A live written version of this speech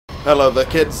Hello the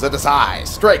kids, it is I,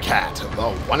 Stray Cat, the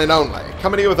one and only,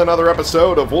 coming to you with another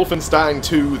episode of Wolfenstein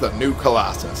 2, The New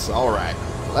Colossus. Alright,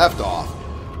 left off.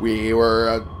 We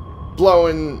were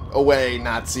blowing away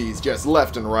Nazis just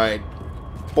left and right,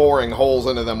 boring holes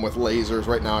into them with lasers.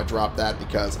 Right now I dropped that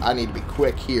because I need to be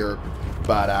quick here,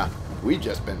 but we've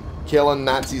just been killing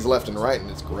Nazis left and right,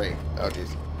 and it's great. Oh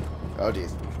jeez. Oh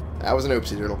jeez. That was an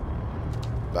oopsie doodle.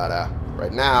 But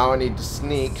right now I need to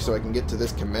sneak so I can get to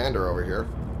this commander over here.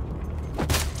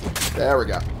 There we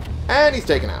go. And he's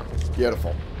taken out.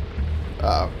 Beautiful.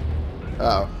 Uh-oh.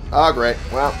 Uh-oh. Oh, great.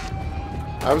 Well,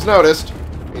 I was noticed.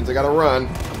 Means I gotta run.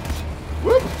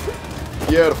 Whoop.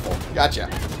 Beautiful. Gotcha.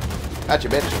 Gotcha,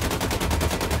 bitch.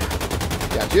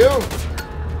 Got you.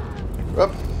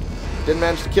 Whoop. Didn't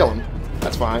manage to kill him.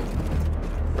 That's fine.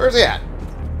 Where's he at?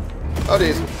 Oh,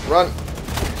 geez. Run.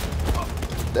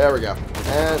 There we go.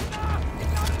 And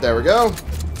there we go.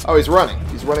 Oh, he's running.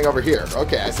 He's running over here.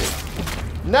 Okay, I see.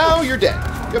 Now you're dead.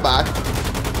 Goodbye.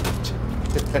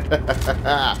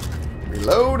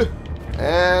 Reload.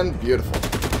 And beautiful.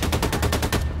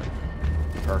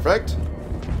 Perfect.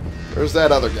 Where's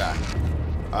that other guy?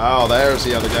 Oh, there's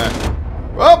the other guy.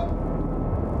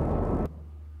 Whoop!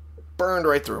 Burned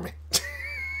right through me.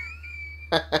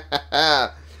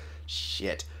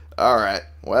 Shit. Alright.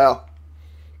 Well.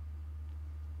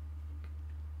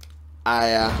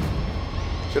 I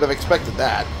should have expected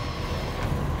that.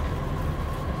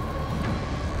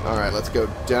 Alright, let's go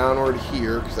downward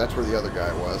here, because that's where the other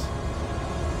guy was.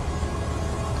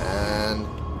 And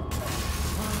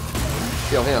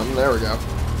kill him. There we go.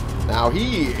 Now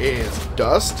he is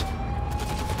dust.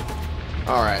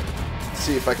 Alright, let's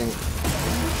see if I can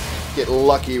get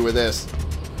lucky with this.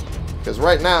 Because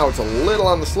right now it's a little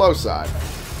on the slow side.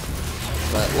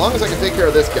 But as long as I can take care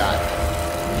of this guy.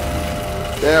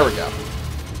 There we go.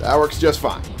 That works just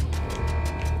fine.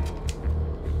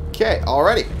 Okay,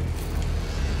 alrighty.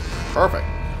 Perfect.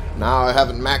 Now I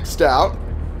haven't maxed out,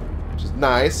 which is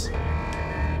nice.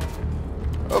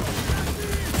 Oh.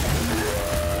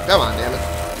 Come on, damn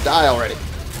it. Die already.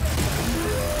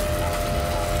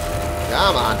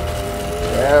 Come on.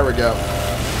 There we go.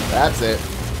 That's it.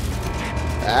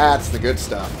 That's the good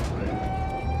stuff.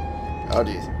 Oh,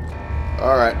 geez.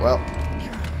 Alright, well.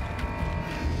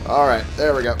 Alright,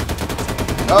 there we go.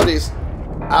 Oh, geez.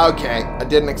 Okay, I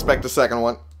didn't expect the second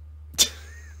one.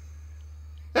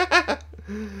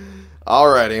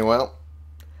 Alrighty, well,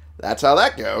 that's how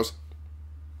that goes.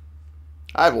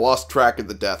 I've lost track of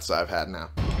the deaths I've had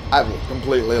now. I've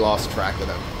completely lost track of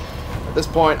them. At this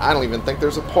point, I don't even think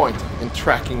there's a point in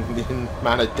tracking the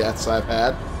amount of deaths I've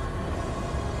had.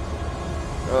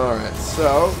 Alright,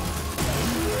 so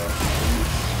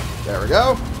there we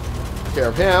go. Take care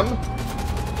of him.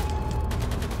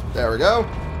 There we go.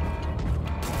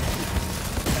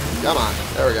 Come on.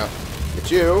 There we go.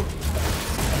 Get you.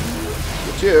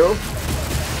 Get you.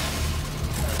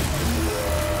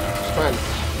 Just trying to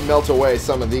melt away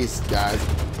some of these guys.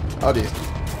 Oh, geez.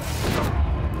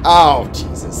 Oh,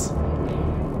 Jesus.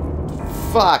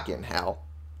 Fucking hell.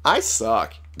 I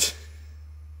suck.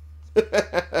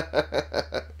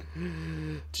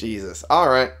 Jesus.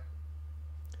 Alright.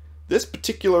 This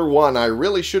particular one, I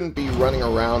really shouldn't be running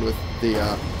around with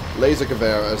the laser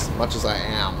Gewehr as much as I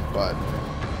am, but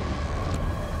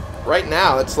right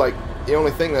now, it's like the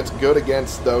only thing that's good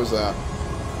against those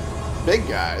big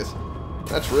guys.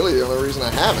 That's really the only reason I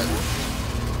have it.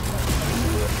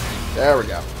 There we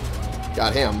go.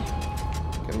 Got him.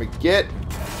 Can we get...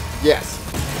 Yes.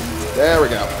 There we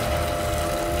go.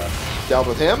 Dealt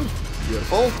with him.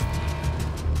 Beautiful.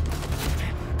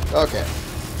 Okay.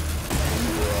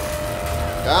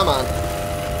 Come on.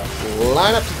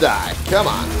 Line up to die. Come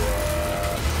on.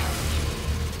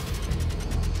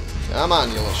 Come on,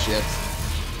 you little shits.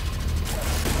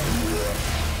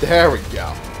 There we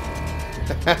go.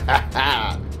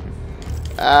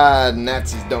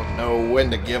 Nazis don't know when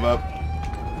to give up.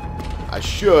 I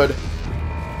should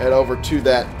head over to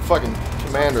that fucking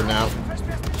commander now.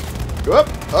 Go up.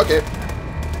 Okay.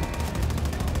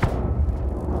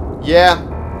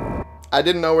 Yeah. I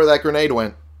didn't know where that grenade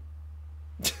went.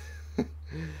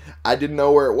 I didn't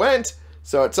know where it went.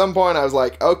 So at some point I was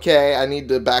like, okay, I need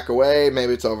to back away.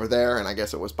 Maybe it's over there. And I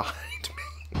guess it was behind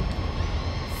me.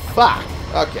 Fuck.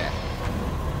 Okay.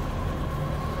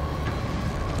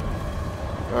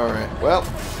 Alright, well.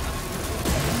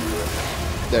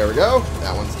 There we go.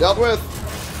 That one's dealt with.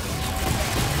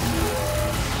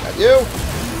 Got you.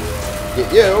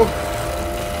 Get you.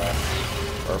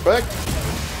 Perfect.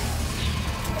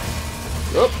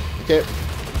 Oop. Okay.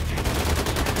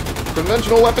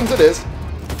 Conventional weapons it is.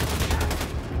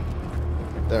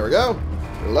 There we go.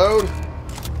 Reload.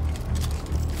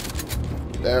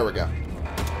 There we go.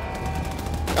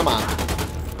 Come on.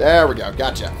 There we go.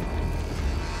 Gotcha.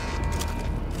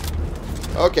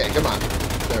 Okay, come on.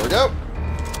 There we go.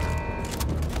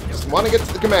 Just want to get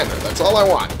to the commander. That's all I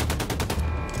want.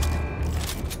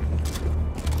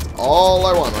 That's all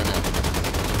I want right now.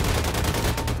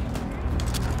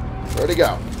 Where'd he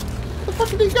go? Where the fuck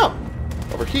did he go?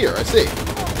 Over here, I see.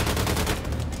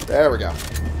 There we go.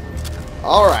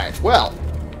 Alright, well.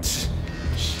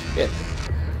 Shit.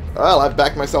 Well, I've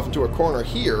backed myself into a corner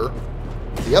here.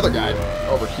 The other guy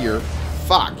over here.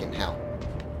 Fucking hell.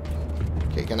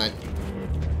 Okay, can I...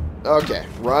 Okay,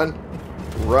 run.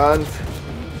 Run.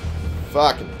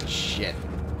 Fucking shit.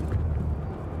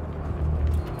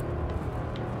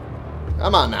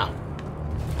 Come on now.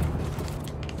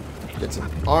 Get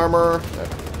some armor.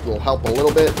 That will help a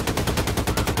little bit.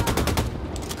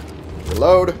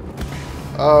 Reload.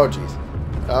 Oh, jeez.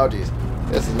 Oh, jeez.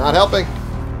 This is not helping.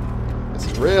 This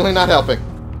is really not helping.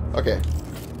 Okay.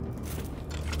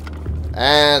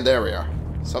 And there we are.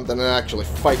 Something to actually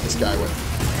fight this guy with.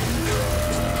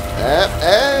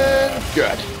 And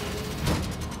good.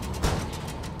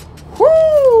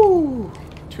 Woo!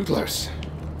 Too close.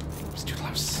 It's too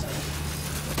close.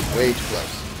 Way too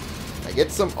close. I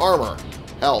get some armor.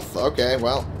 Health. Okay,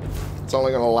 well, it's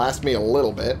only going to last me a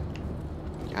little bit.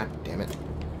 God damn it.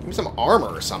 Give me some armor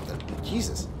or something.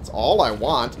 Jesus. That's all I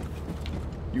want.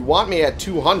 You want me at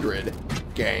 200,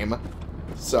 game.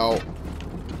 So,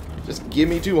 just give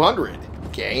me 200,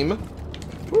 game.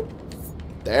 Whoop.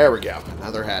 There we go.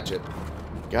 Another hatchet.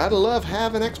 Gotta love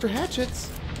having extra hatchets.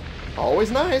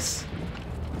 Always nice.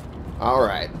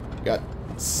 Alright. Got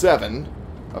 7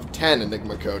 of 10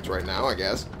 Enigma codes right now, I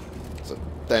guess. It's a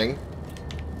thing.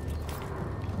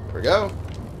 There we go.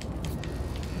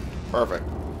 Perfect.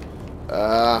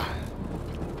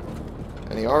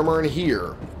 Any armor in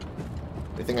here?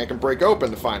 Anything I can break open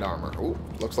to find armor? Ooh,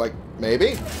 looks like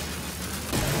maybe.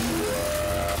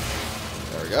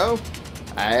 There we go.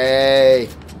 Hey!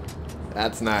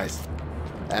 That's nice.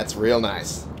 That's real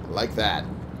nice. I like that.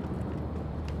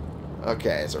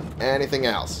 Okay, is there anything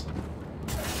else?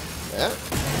 Yeah,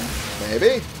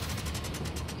 maybe.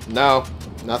 No,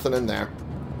 nothing in there.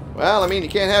 Well, I mean, you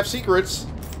can't have secrets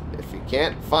if you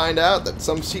can't find out that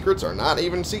some secrets are not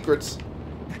even secrets.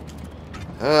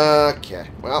 Okay,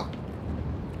 well,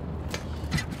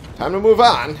 time to move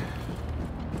on.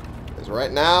 Because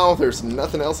right now, there's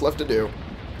nothing else left to do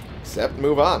except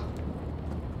move on.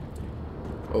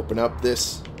 Open up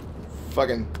this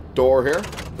fucking door here.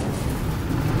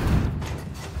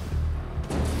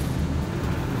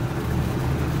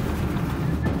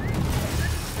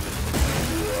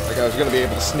 Like I was going to be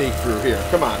able to sneak through here.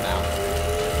 Come on now.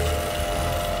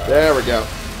 There we go.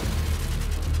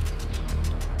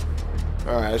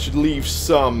 Alright, I should leave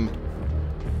some...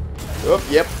 Oh,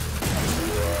 yep.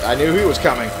 I knew he was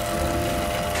coming.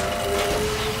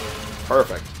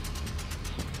 Perfect.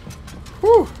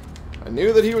 Whew. I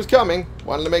knew that he was coming.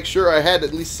 Wanted to make sure I had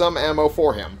at least some ammo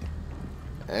for him.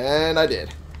 And I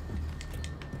did.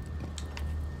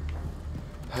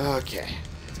 Okay.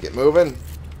 Let's get moving.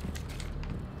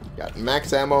 Got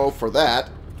max ammo for that.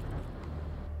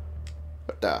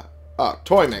 But, oh,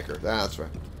 toy maker. That's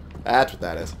right. That's what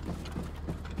that is.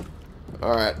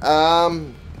 Alright,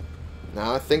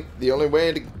 now I think the only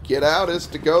way to get out is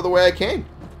to go the way I came.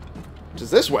 Which is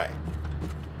this way.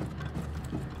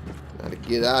 Now to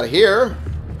get out of here,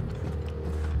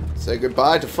 say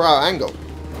goodbye to Frau Engel.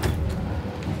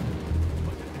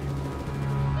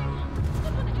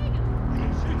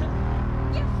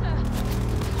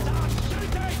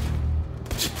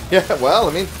 Yeah, well,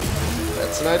 I mean,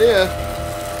 that's an idea.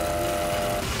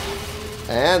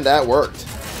 And that worked.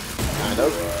 Kind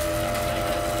of.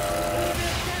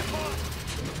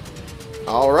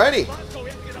 Alrighty.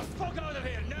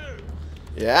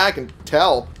 Yeah, I can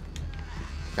tell.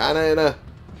 Kinda in a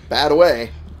bad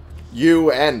way.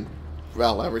 You and,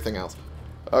 well, everything else.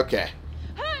 Okay.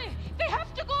 Hey, they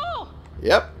have to go!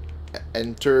 Yep.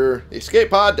 Enter the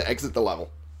escape pod to exit the level.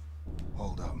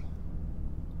 Hold up.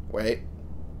 Wait.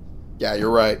 Yeah,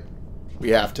 you're right.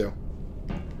 We have to.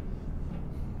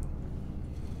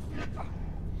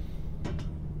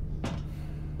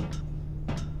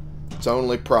 It's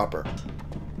only proper.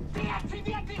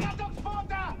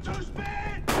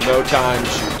 No time to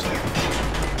shoot.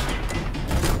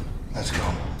 Let's go.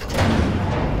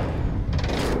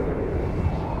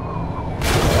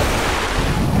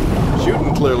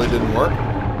 Shooting clearly didn't work.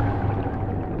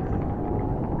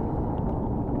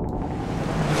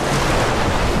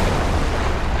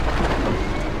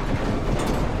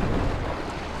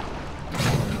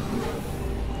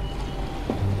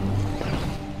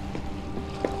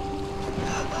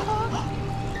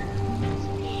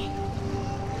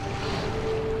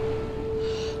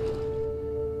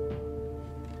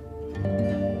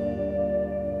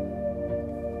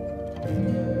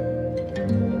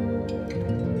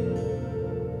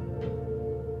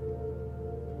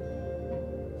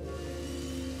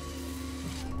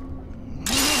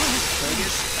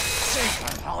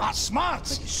 Smart,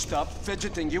 smart! Stop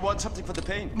fidgeting. You want something for the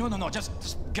pain? No,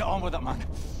 just get on with it, man.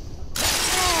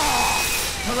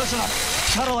 Now listen up.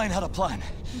 Caroline had a plan.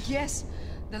 Yes,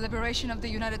 the liberation of the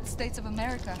United States of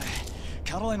America.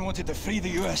 Caroline wanted to free the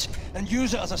US and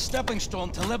use it as a stepping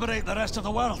stone to liberate the rest of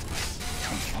the world.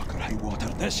 Come fuck or high water,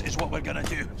 this is what we're gonna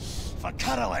do. For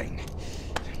Caroline.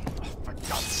 For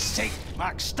God's sake,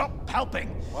 Max, stop helping.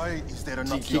 Why is there a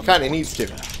Nazi? He kind of needs to.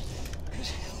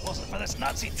 If it wasn't for this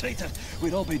Nazi traitor,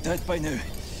 we'd all be dead by now.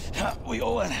 We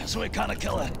owe her, so we can't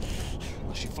kill her.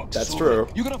 Unless she fucks That's us true.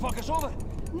 over. You gonna fuck us over?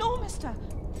 No, mister.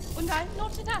 And I'm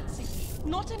not a Nazi.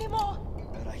 Not anymore.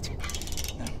 All right.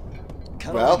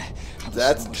 Well,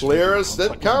 that's clear as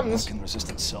it comes.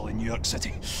 Resistant cell in New York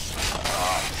City.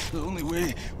 The only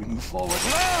way we move forward.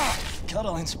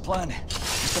 Caroline's plan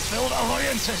is to build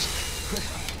alliances with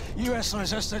U.S.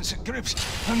 resistance groups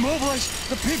and mobilize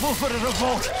the people for a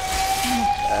revolt.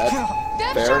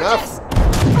 Fair enough.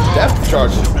 Depth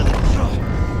charges.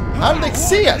 How did they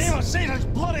see us? Name of Satan's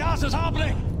bloody ass is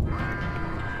happening.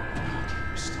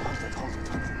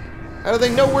 How do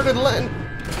they know where to land?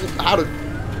 How to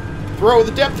throw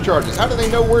the depth charges? How do they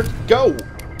know where to go?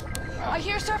 I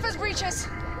hear surface breaches.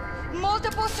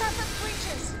 Multiple surface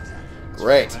breaches.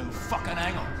 Great. Fucking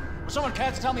angle. Will someone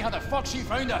care to tell me how the fuck she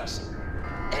found us?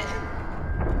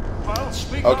 Well,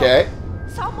 speak Okay.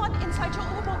 Someone inside your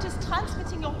U-boat is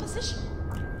transmitting your position.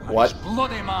 What?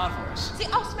 Bloody marvelous. The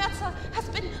Ausmerzer has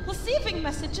been receiving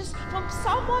messages from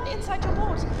someone inside your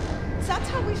boat. That's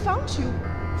how we found you.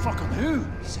 Fucking who?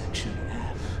 Section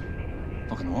F.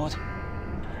 Fucking what?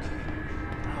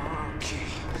 Okay.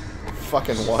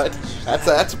 Fucking what?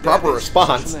 That's a proper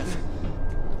response.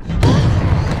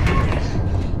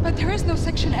 But there is no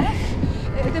Section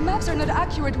F. The maps are not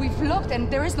accurate. We've looked and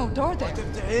there is no door there. What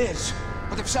if there is?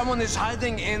 What if someone is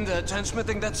hiding in there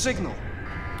transmitting that signal?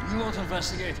 You want to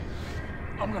investigate?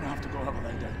 I'm gonna have to go have a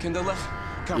lie down. Kindle,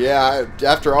 come. Yeah,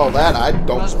 after all that, I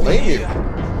don't Must be blame you. here.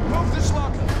 Move this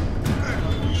locker.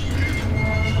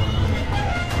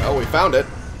 Oh, we found it.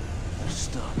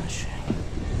 Astonishing.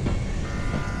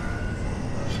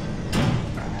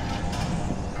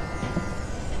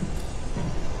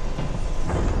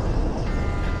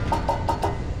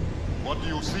 What do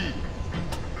you see?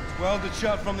 Welded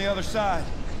shut from the other side.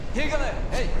 Higgle,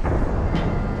 hey.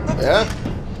 Yeah.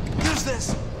 Use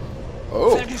this.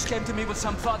 Oh. Fergus came to me with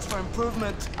some thoughts for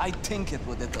improvement. I tinkered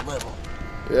with it a little.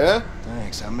 Yeah.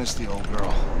 Thanks, I missed the old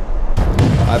girl.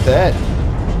 I bet.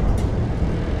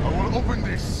 I will open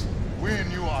this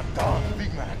when you are done,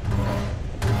 big man.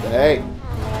 Hey.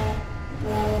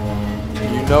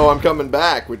 You know I'm coming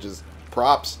back, which is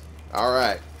props.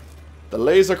 Alright. The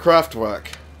laser Kraftwerk.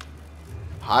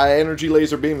 High energy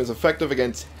laser beam is effective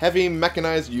against heavy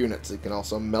mechanized units. It can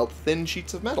also melt thin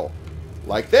sheets of metal.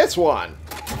 Like this one.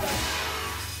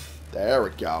 There we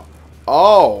go.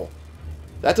 Oh.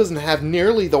 That doesn't have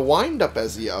nearly the wind-up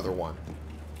as the other one.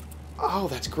 Oh,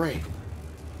 that's great.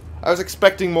 I was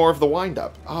expecting more of the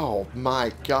wind-up. Oh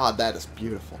my god, that is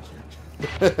beautiful.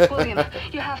 William,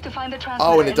 you have to find the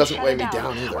transmitter. Oh, and it doesn't shut weigh it me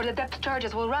down either. Or the depth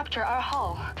charges will rupture our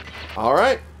hull.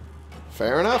 Alright.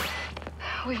 Fair enough.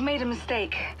 We've made a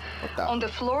mistake. What the? On the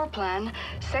floor plan,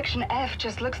 Section F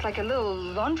just looks like a little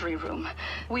laundry room.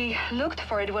 We looked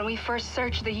for it when we first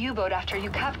searched the U-boat after you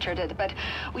captured it, but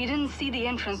we didn't see the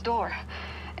entrance door.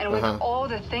 And with all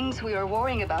the things we were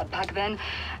worrying about back then,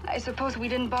 I suppose we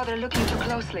didn't bother looking too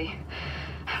closely.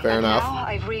 Fair enough. Now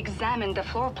I've re-examined the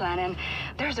floor plan, and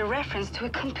there's a reference to a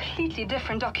completely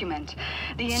different document.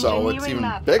 The So it's engineering even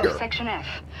map bigger. of Section F.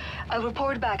 I'll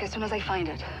report back as soon as I find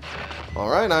it.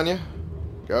 Alright, Anya.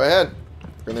 Go ahead.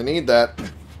 We're gonna need that.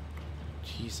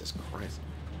 Jesus Christ.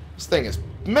 This thing is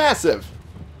massive!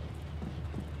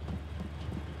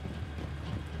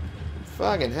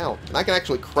 Fucking hell. And I can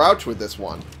actually crouch with this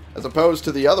one, as opposed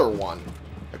to the other one.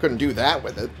 I couldn't do that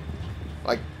with it.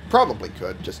 Like, probably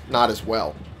could, just not as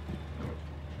well.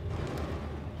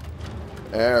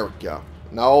 There we go.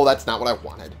 No, that's not what I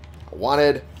wanted. I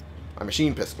wanted my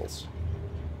machine pistols.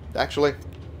 Actually,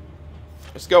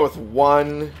 let's go with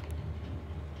one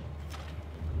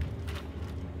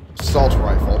assault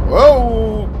rifle.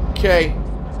 Okay.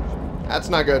 That's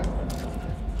not good.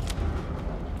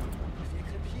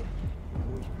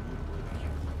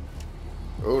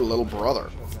 Oh, little brother.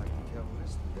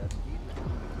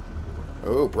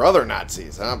 Oh, brother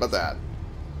Nazis. How about that?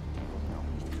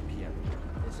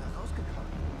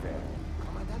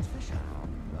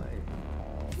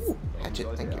 Ooh, hatchet,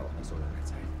 thank you.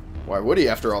 Why would he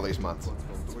after all these months?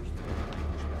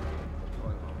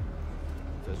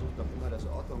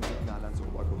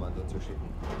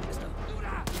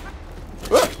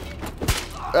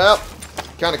 Well,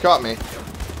 kind of caught me.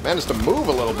 Managed to move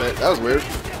a little bit. That was weird.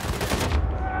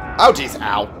 Oh, jeez.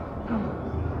 Ow.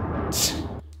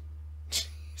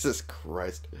 Jesus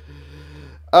Christ.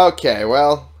 Okay,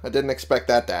 well, I didn't expect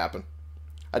that to happen.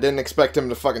 I didn't expect him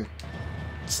to fucking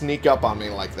sneak up on me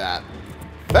like that.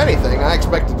 If anything, I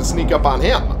expected to sneak up on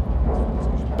him.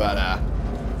 But,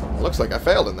 looks like I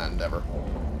failed in that endeavor.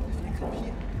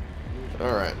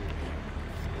 Alright.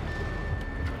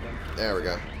 There we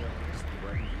go.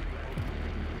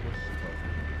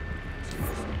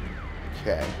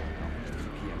 Okay.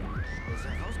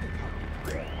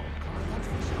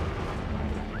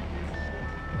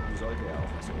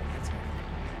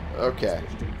 Okay.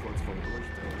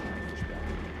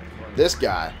 This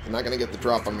guy is not going to get the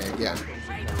drop on me again.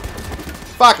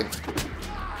 Fucking.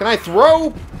 Can I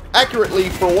throw accurately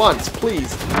for once,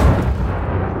 please?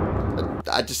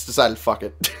 I just decided fuck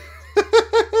it.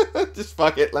 Just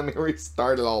fuck it. Let me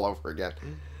restart it all over again.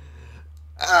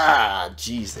 Ah,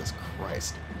 Jesus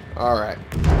Christ. Alright.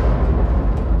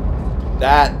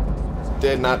 That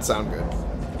did not sound good.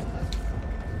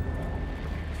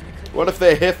 What if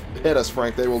they hit us,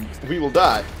 Frank? We will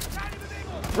die.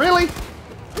 Really?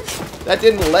 That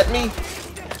didn't let me?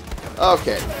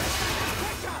 Okay.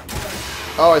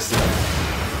 Oh, I see.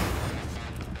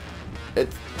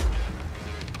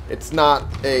 It's not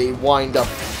a wind-up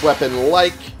weapon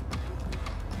like...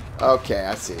 Okay,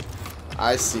 I see.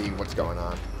 I see what's going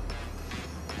on.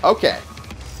 Okay.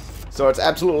 So it's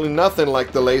absolutely nothing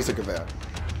like the laser gewehr.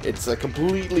 It's a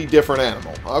completely different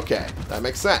animal. Okay, that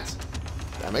makes sense.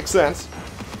 That makes sense.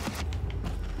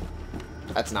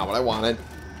 That's not what I wanted.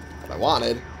 What I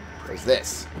wanted was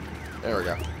this. There we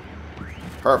go.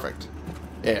 Perfect.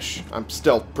 Ish. I'm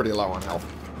still pretty low on health.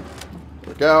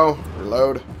 Here we go.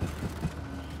 Reload.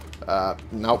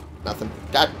 Nope. Nothing.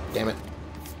 God damn it.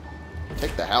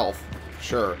 Take the health.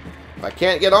 Sure. If I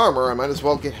can't get armor, I might as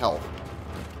well get health.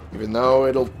 Even though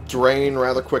it'll drain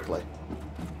rather quickly.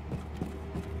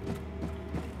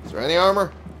 Is there any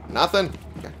armor? Nothing?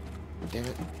 God damn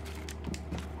it.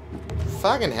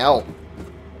 Fucking hell.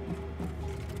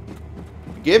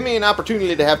 Give me an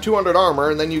opportunity to have 200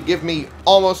 armor, and then you give me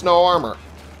almost no armor.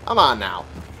 Come on now.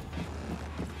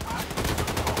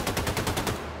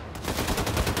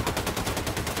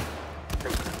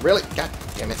 Really? God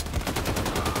damn it.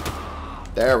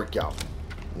 There we go.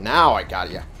 Now I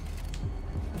got you.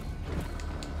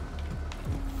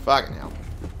 Fucking hell.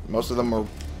 Most of them are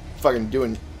fucking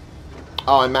doing...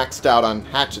 Oh, I maxed out on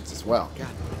hatchets as well. God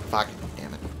fucking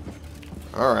damn it.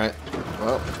 Alright.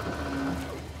 Well.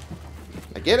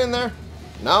 Can I get in there?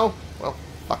 No? Well,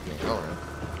 fuck me. Alright.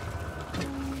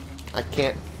 I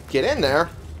can't get in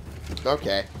there?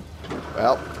 Okay.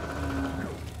 Well.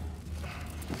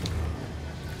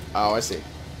 Oh, I see.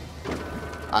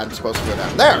 I'm supposed to go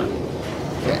down there.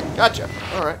 Okay, gotcha.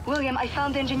 Alright. William, I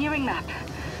found the engineering map.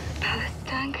 Ballast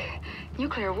tank,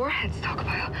 nuclear warhead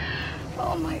stockpile.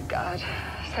 Oh my god.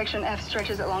 Section F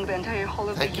stretches along the entire hull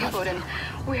of the U-boat, and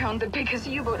we're on the biggest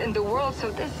U-boat in the world,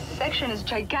 so this section is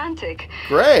gigantic.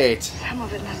 Great. Some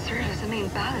of it must serve as a main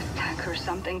ballast tank or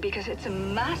something, because it's a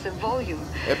massive volume.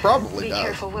 It probably does. Be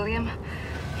careful, William.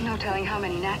 No telling how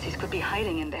many Nazis could be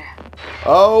hiding in there.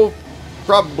 Oh,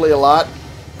 probably a lot.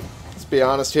 Let's be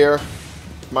honest here.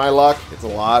 My luck, it's a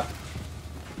lot.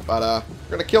 But,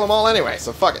 we're gonna kill them all anyway,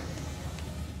 so fuck it.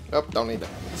 Oh, don't need to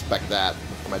inspect that.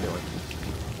 What am I doing?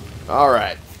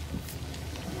 Alright.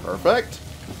 Perfect.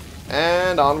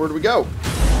 And onward we go.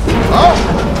 Oh!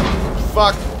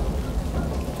 Fuck.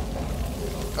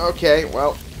 Okay,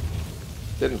 well.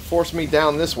 Didn't force me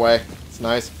down this way. It's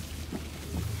nice.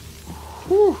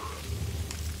 Whew.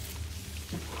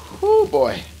 Whew,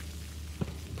 boy.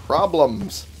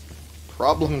 Problems.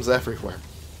 Problems everywhere.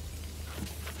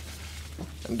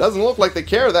 And doesn't look like they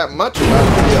care that much about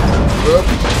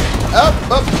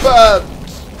it.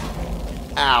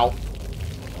 Ow.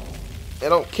 They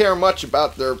don't care much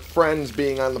about their friends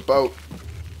being on the boat.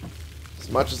 As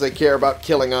much as they care about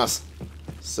killing us.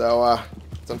 So,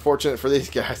 it's unfortunate for these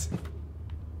guys.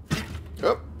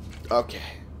 Oh, okay.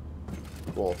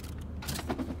 Cool.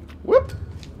 Whoop.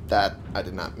 That I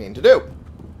did not mean to do.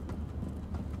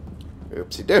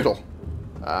 Oopsie doodle.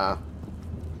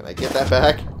 Can I get that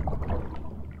back?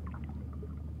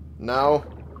 No?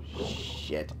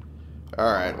 Shit.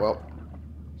 Alright, well.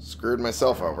 Screwed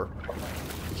myself over.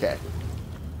 Okay.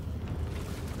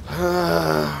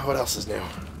 What else is new?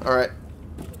 Alright.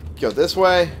 Go this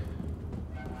way.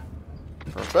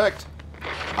 Perfect.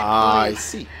 I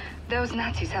see. Those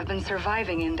Nazis have been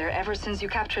surviving in there ever since you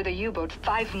captured the U-boat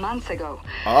 5 months ago.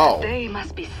 Oh. They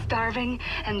must be starving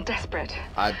and desperate.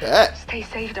 I bet. Stay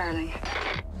safe, darling.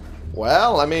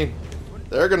 Well, I mean,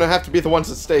 They're gonna have to be the ones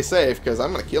that stay safe, because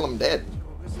I'm gonna kill them dead.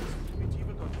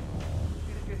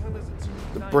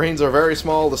 The brains are very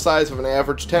small, the size of an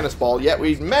average tennis ball, yet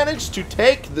we managed to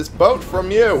take this boat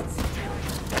from you.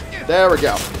 There we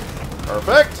go.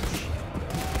 Perfect.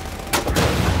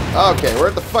 Okay,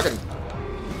 where'd the fucking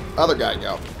other guy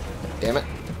go? Damn it.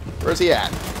 Where's he at?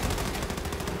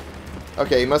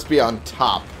 Okay, he must be on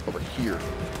top, over here.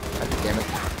 God damn it.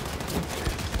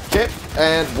 Okay,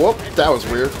 and whoop, that was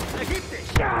weird.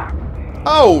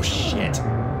 Oh, shit.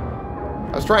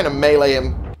 I was trying to melee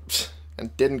him,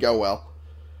 and didn't go well.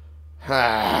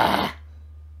 Ah.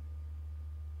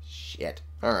 Shit.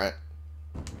 Alright.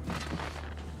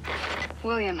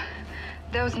 William,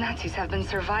 those Nazis have been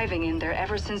surviving in there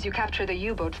ever since you captured the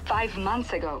U-boat 5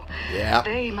 months ago. Yeah.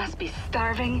 They must be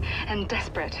starving and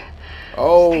desperate.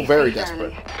 Oh, Stay very safe,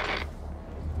 desperate.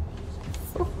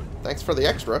 Charlie. Thanks for the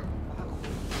extra.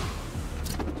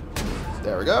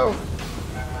 There we go.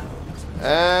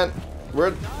 And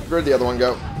where'd the other one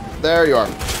go? There you are.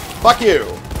 Fuck you!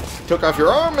 Took off your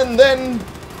arm and then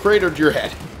cratered your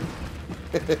head.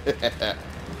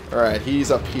 Alright, he's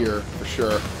up here for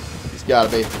sure. He's gotta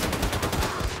be.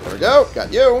 There we go.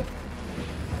 Got you.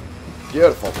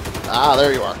 Beautiful. Ah,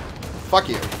 there you are. Fuck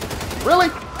you. Really?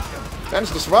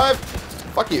 Managed to survive?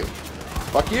 Fuck you.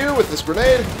 Fuck you with this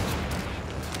grenade.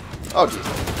 Oh,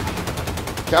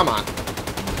 jeez. Come on.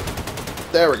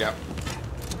 There we go.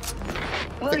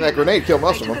 I think that grenade killed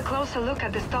most of them. I took a closer look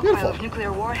at the stockpile Beautiful. of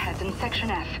nuclear warheads in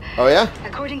Section F. Oh, yeah?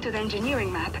 According to the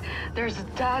engineering map, there's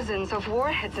dozens of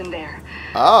warheads in there.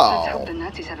 Oh. Let's hope the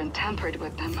Nazis haven't tampered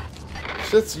with them.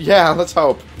 Yeah, let's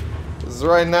hope. Because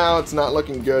right now, it's not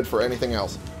looking good for anything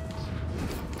else.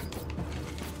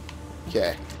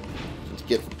 Okay. Let's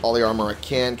get all the armor I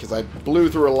can, because I blew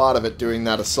through a lot of it doing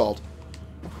that assault.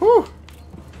 Whew.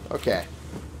 Okay.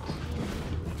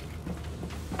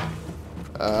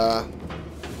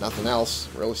 Nothing else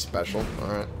really special.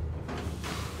 Alright.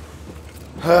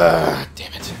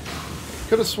 Damn it.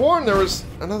 Could have sworn there was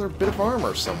another bit of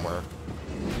armor somewhere.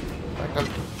 In fact, I'm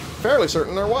fairly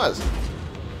certain there was.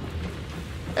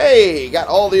 Hey! Got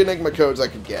all the Enigma codes I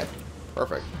could get.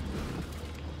 Perfect.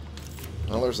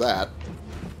 Well, there's that.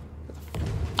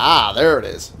 Ah, there it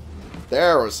is.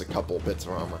 There was a couple bits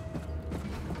of armor.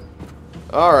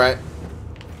 Alright.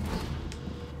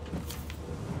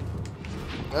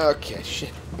 Okay,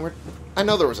 shit. I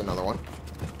know there was another one.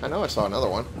 I know I saw another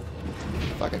one.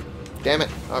 Fucking damn it.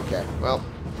 Okay, well.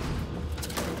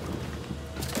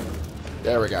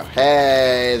 There we go.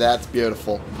 Hey, that's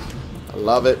beautiful. I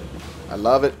love it. I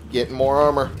love it. Getting more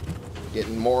armor.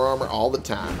 Getting more armor all the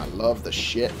time. I love the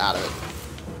shit out of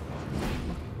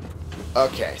it.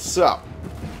 Okay, so.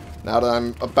 Now that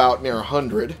I'm about near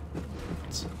 100.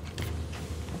 It's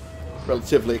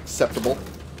relatively acceptable.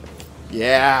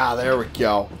 Yeah, there we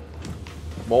go.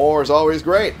 More is always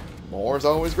great. More is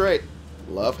always great.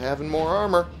 Love having more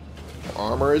armor.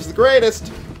 More armor is the greatest.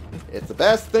 It's the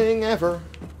best thing ever.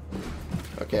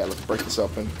 Okay, let's break this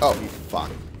open. Oh, you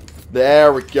fuck.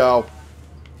 There we go.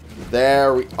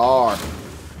 There we are.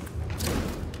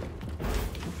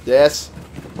 This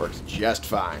works just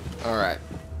fine. Alright.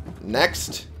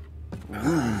 Next.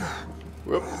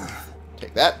 Whoop.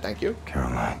 Take that, thank you.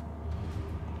 Caroline,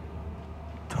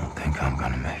 don't think I'm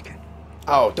gonna make it.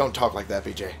 Oh, don't talk like that,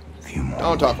 BJ. Few more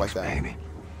Don't talk weeks, like that. baby.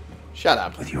 Shut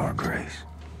up. With your grace.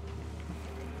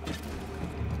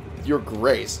 Your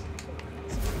grace.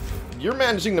 You're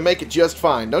managing to make it just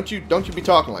fine. Don't you be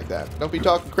talking like that. Don't be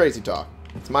talking crazy talk.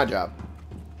 It's my job.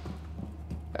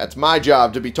 That's my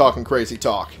job to be talking crazy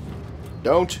talk.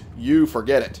 Don't you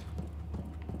forget it.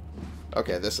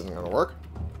 Okay, this isn't gonna work.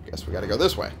 Guess we gotta go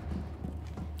this way.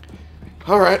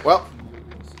 Alright, well.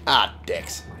 Ah,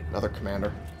 dicks. Another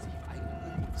commander.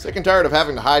 Sick and tired of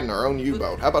having to hide in our own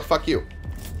U-boat. How about fuck you?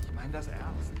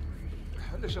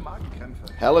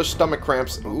 Hellish stomach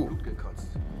cramps. Ooh.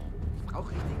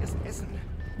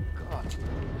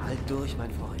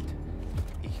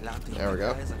 There we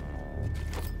go.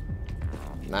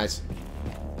 Nice.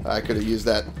 I could have used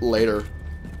that later.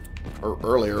 Or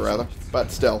earlier, rather.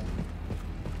 But still.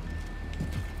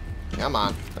 Come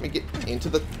on. Let me get into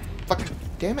the... Fuck.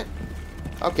 Damn it.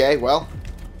 Okay, well.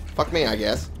 Fuck me, I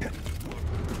guess.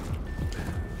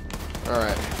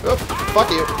 Alright. Oop. Fuck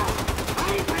you.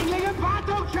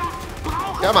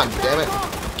 Come on, damn it.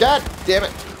 God damn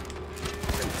it.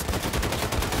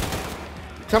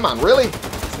 Come on, really?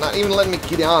 It's not even letting me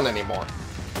get on anymore.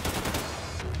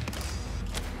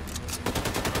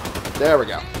 There we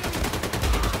go.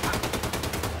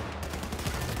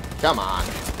 Come on.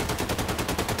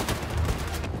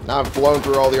 Now I've blown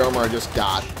through all the armor I just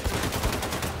got.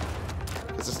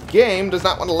 This is game does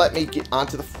not want to let me get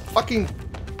onto the fucking...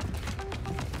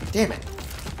 Damn it.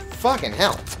 Fucking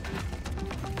hell.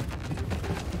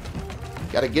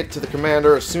 Gotta get to the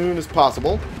commander as soon as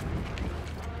possible.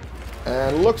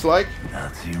 And looks like...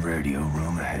 Nazi radio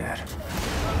room ahead.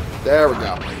 There we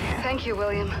go. Thank you,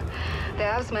 William. The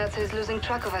Ausmetz is losing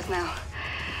track of us now.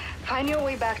 Find your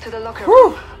way back to the locker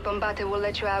room. Bombate will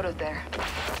let you out of there.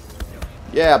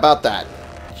 Yeah, about that.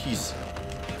 Jeez.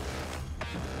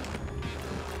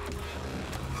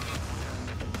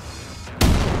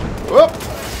 Whoop!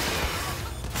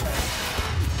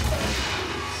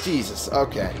 Jesus,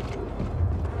 okay.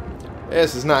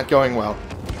 This is not going well.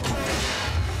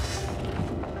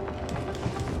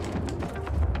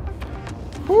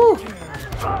 Whew.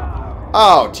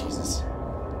 Oh, Jesus.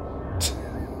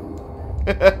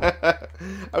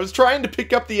 I was trying to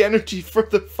pick up the energy for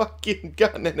the fucking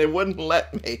gun and it wouldn't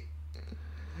let me.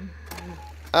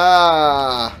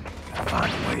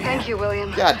 Thank you,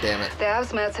 William. God damn it. The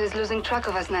Ausmetz is losing track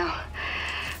of us now.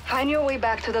 Find your way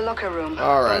back to the locker room.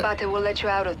 All right. Bombate will let you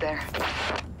out of there.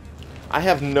 I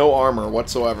have no armor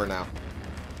whatsoever now.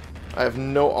 I have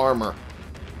no armor.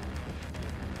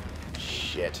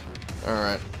 Shit.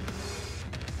 Alright.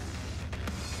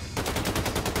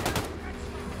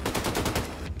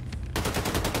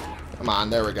 Come on,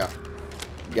 there we go.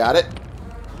 Got it.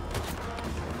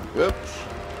 Whoops.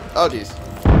 Oh, jeez.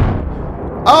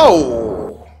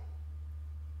 Oh!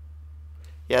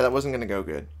 Yeah, that wasn't going to go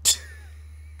good.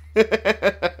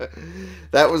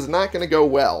 That was not going to go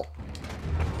well.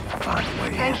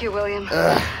 Thank you, William.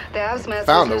 The Ausmetz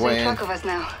Found is a way losing in. track of us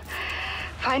now.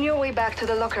 Find your way back to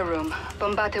the locker room.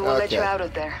 Bombate will let you out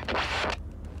of there.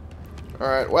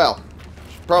 Alright, well.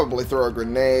 Should probably throw a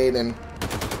grenade and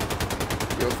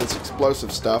deal with this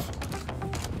explosive stuff.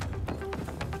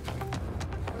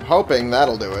 I'm hoping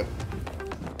that'll do it.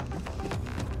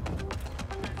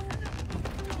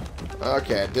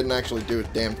 Okay, it didn't actually do a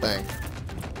damn thing.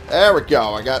 There we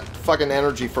go. I got fucking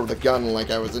energy from the gun like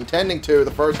I was intending to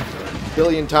the first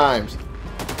billion times.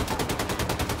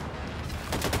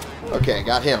 Okay,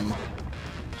 got him.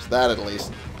 Just that at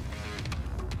least.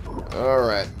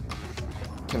 Alright.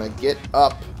 Can I get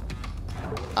up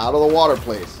out of the water,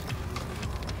 please?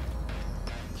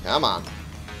 Come on.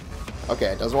 Okay,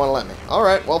 it doesn't want to let me.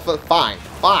 Alright, well, fine.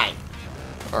 Fine.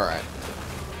 Alright.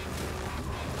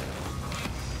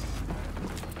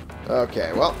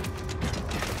 Okay, well.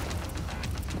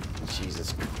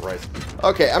 Jesus Christ.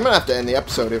 Okay, I'm gonna have to end the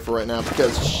episode here for right now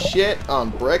because shit on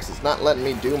bricks is not letting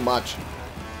me do much.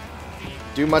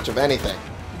 Do much of anything.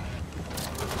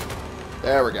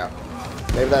 There we go.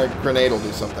 Maybe that grenade will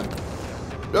do something.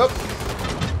 Oop.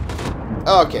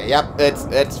 Okay, yep, it's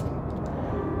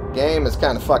game is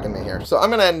kind of fucking me here. So I'm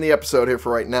gonna end the episode here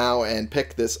for right now and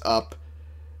pick this up.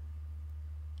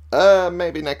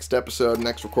 Maybe next episode,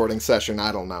 next recording session,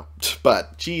 I don't know.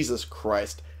 But Jesus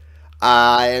Christ.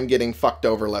 I am getting fucked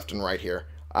over left and right here.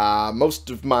 Most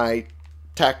of my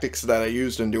tactics that I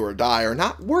used in Do or Die are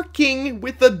not working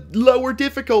with a lower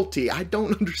difficulty. I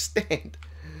don't understand.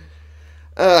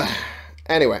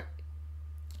 Anyway.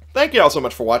 Thank you all so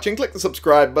much for watching. Click the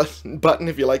subscribe button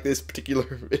if you like this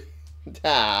particular...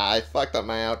 I fucked up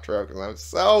my outro because I'm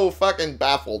so fucking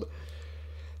baffled.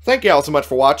 Thank you all so much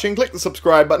for watching. Click the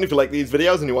subscribe button if you like these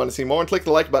videos and you want to see more, and click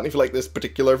the like button if you like this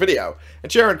particular video.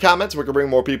 And share in comments so we can bring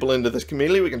more people into this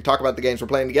community. We can talk about the games we're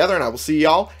playing together, and I will see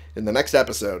y'all in the next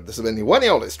episode. This has been the one and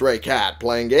only Stray Cat,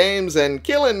 playing games and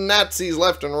killing Nazis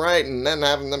left and right, and then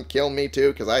having them kill me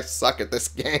too, because I suck at this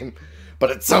game.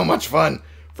 But it's so much fun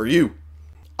for you.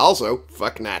 Also,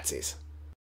 fuck Nazis.